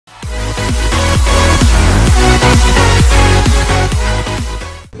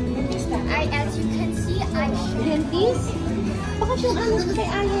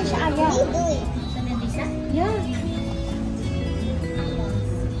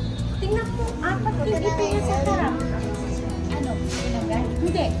yung ipingan sa harap. Ano? Pinagay?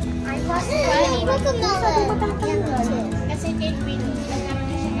 Hindi. I must try. Kasi kay Queen, nagkaroon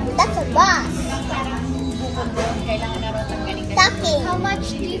na siya. That's a bus. Parang bukod doon, kailangan na raw tanggalin ka. Talking. How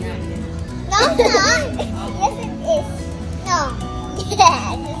much do you... No, it's not. Yes, it is. No. Yes,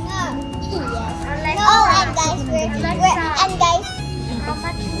 it's not. Yes. Oh, and guys, and guys, How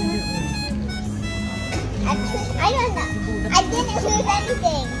much? I don't know. I didn't choose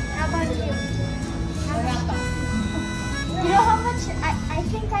anything. How about you? You know how much? I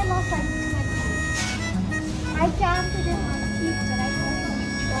think I lost like 20. I counted it on teeth, but I don't know.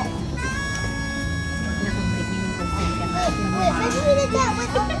 Wait, maybe we did that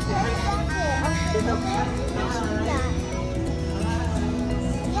with all the toys back there. Yeah. Yeah, we did that.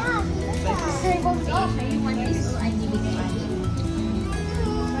 You want this or I give it to you?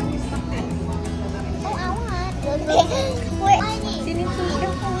 Oh, I want. Wait, I need.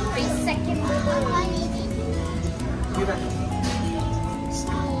 Sinintugan ko. 3 seconds. I need.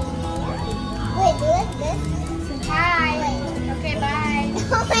 Wait, do like this? Hi. Okay, bye.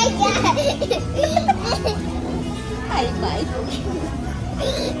 Oh my god! Hi, bye.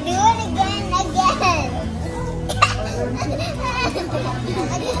 Do it again.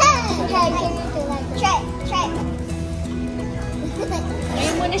 Try.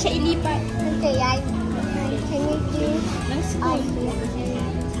 Ngayon mo na siya ilipat. Okay, can you do? Ng school.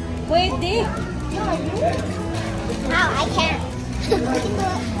 Pwede. How? I can't. Am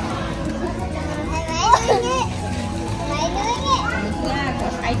I doing it? Yeah,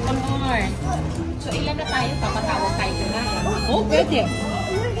 because I can more. So, ilan na tayo? Papatawag tayo na. Oh, pwede.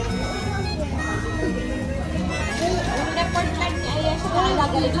 Yung report line niya, ayan siya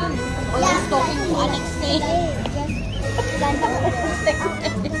nakalagay dun. Always talking to Alexei.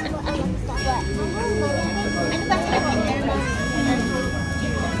 Ano ba sa finger mo?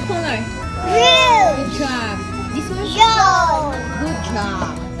 Color. Blue. Good job. This one? Yellow. Good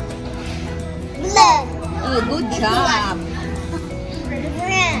job. Blue. Oh, good job.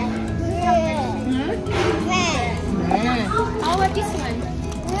 Red. Hmm? Red. Yeah. How about this one?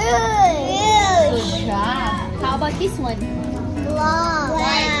 Rouge. Good job. How about this one? Black.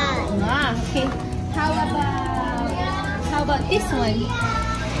 Ah, okay. How about this one?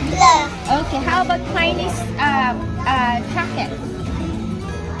 Blue. Okay, how about Tiny's jacket?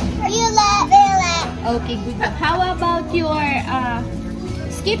 Violet. Okay, good job. How about your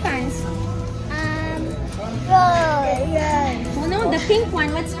ski pants? Rose. Oh no, the pink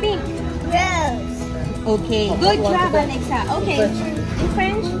one. What's pink? Rose. Okay, good job, Alexa. Okay, in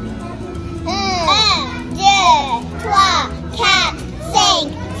French? 1, 2, 3, 4, 5,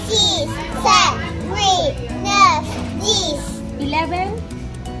 6, 7, 8, 9, 10. 11? 11,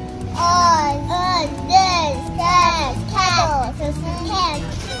 12, 13,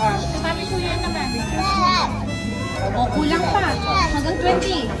 14, Sabi ko yan naman. 15. O, kulang pa. Hanggang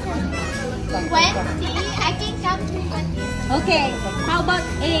 20. 20? I can count to 20. Okay, how about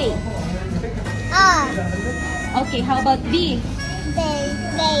A? Okay, how about B? Bay.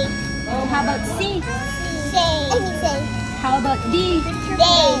 How about C? Say. How about D?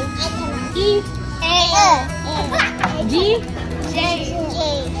 Day. E? G? J.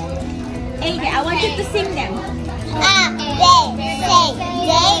 A. Okay, I want you to sing them.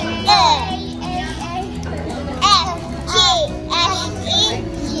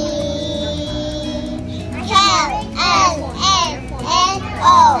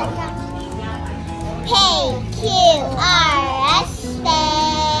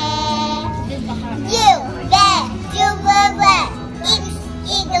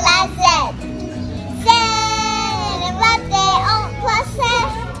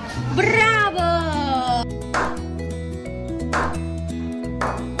 Bravo!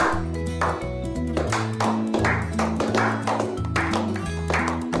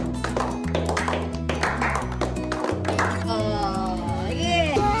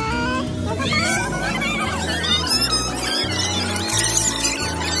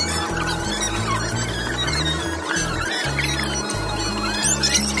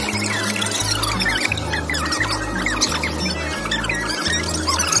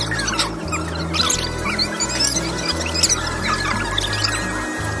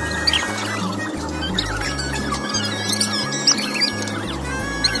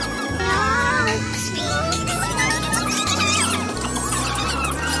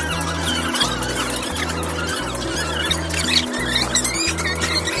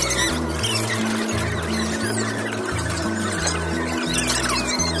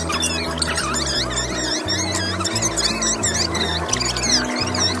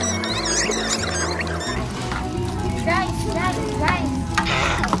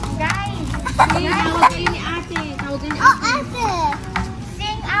 kayo ni ate. Tawagan ni Oh, ate. ate.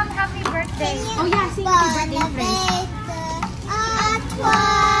 Sing happy birthday. Oh yeah, sing happy birthday, friends.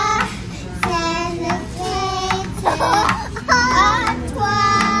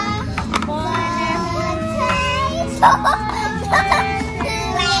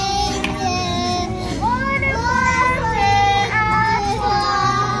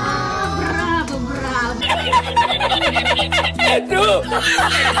 Bravo, bravo.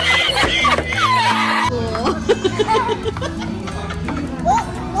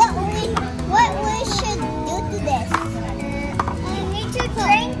 What we should do to this? You need to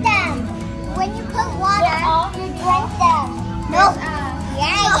drink them. When you put water, you drink them. No.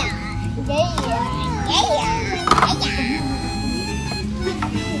 Yeah.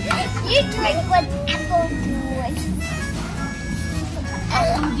 You drink with apple juice.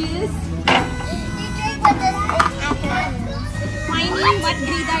 Yes. You drink with this apple. Finally, what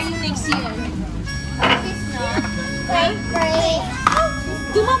grade are you next year? Grade.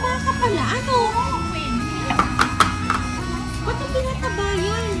 Dumaba ka pala. Ano? Ba't ang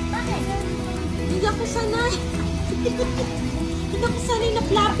pinatabayan? Hindi ako sanay. Hindi ako sanay na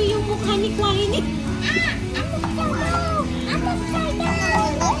floppy yung mukha ni Queenie.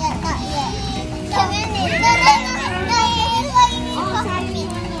 Oh, sayang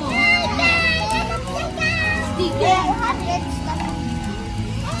yung ano. Sticker.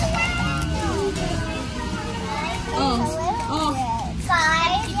 Oh. Oh. Sa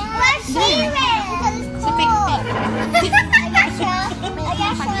pek-pek.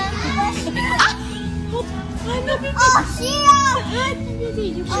 Oh, syrup! Saan? Hindi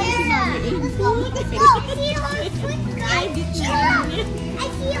yung Oh, sinabi. let's go. Let's go. See your foot, guys. Syrup. I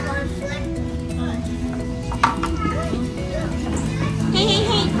see your foot.